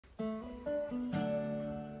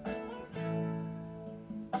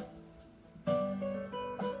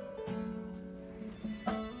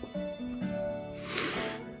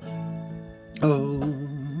Oh,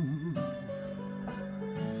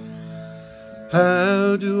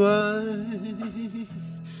 how do I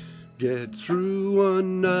get through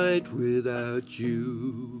one night without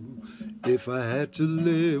you? If I had to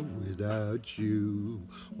live without you,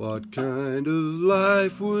 what kind of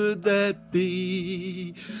life would that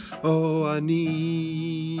be? Oh, I need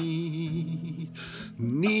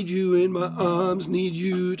you in my arms, need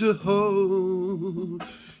you to hold.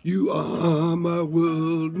 You are my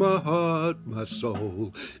world, my heart, my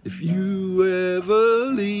soul. If you ever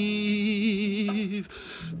leave,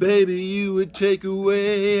 baby, you would take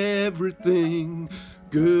away everything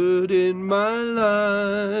good in my life.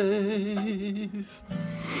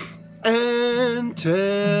 And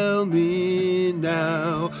tell me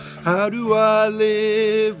now, how do I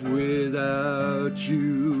live without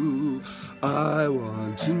you? I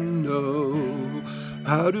want to know.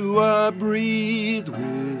 How do I breathe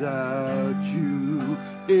without you?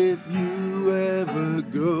 If you ever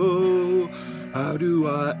go, how do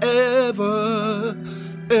I ever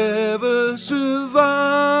survive?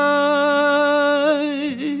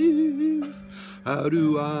 How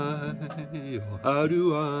do I, how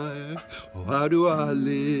do I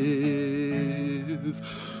live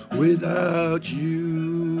without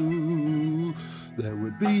you? There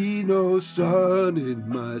would be no sun in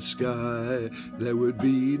my sky, there would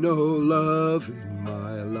be no love in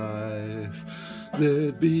my life,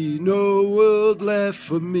 there'd be no world left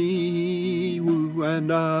for me, you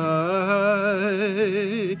and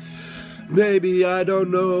I. Maybe I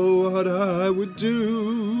don't know what I would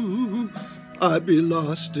do. I'd be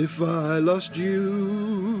lost if I lost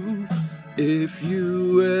you. If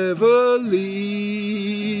you ever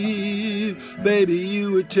leave, baby,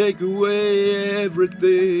 you would take away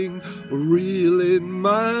everything real in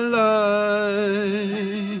my life.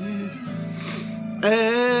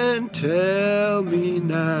 And tell me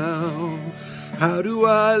now, how do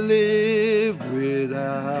I live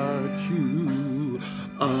without you?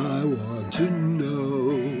 I want to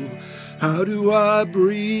know. How do I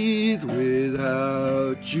breathe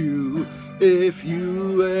without you? If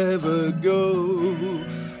you ever go,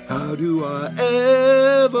 how do I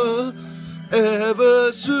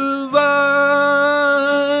ever survive?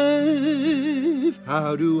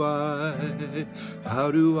 How do I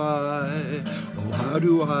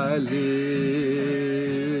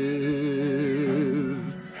live?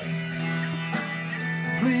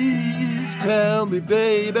 Please tell me,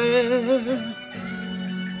 baby,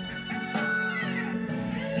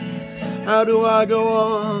 how do I go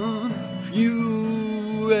on if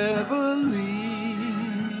you ever leave?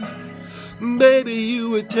 Baby, you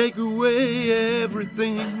would take away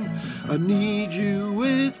everything. I need you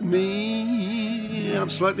with me. I'm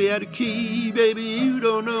slightly out of key, baby, you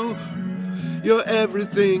don't know. You're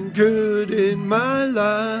everything good in my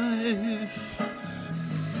life.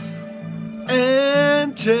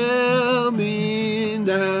 And tell me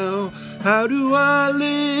now, how do I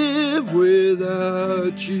live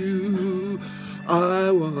without you? I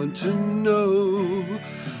want to know.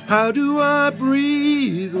 How do I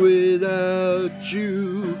breathe without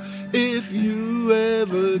you? If you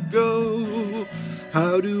ever go,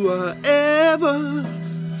 how do I ever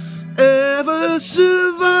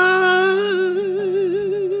survive?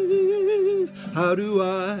 How do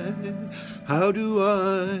I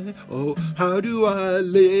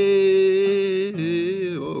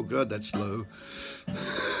live? Oh God, that's low.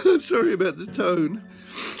 I'm sorry about the tone.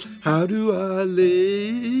 How do I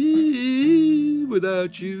live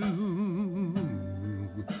without you?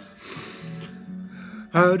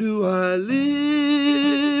 How do I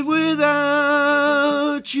live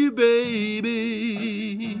without you,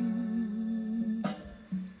 baby?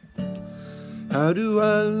 How do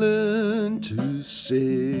I learn to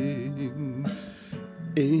sing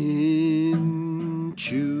in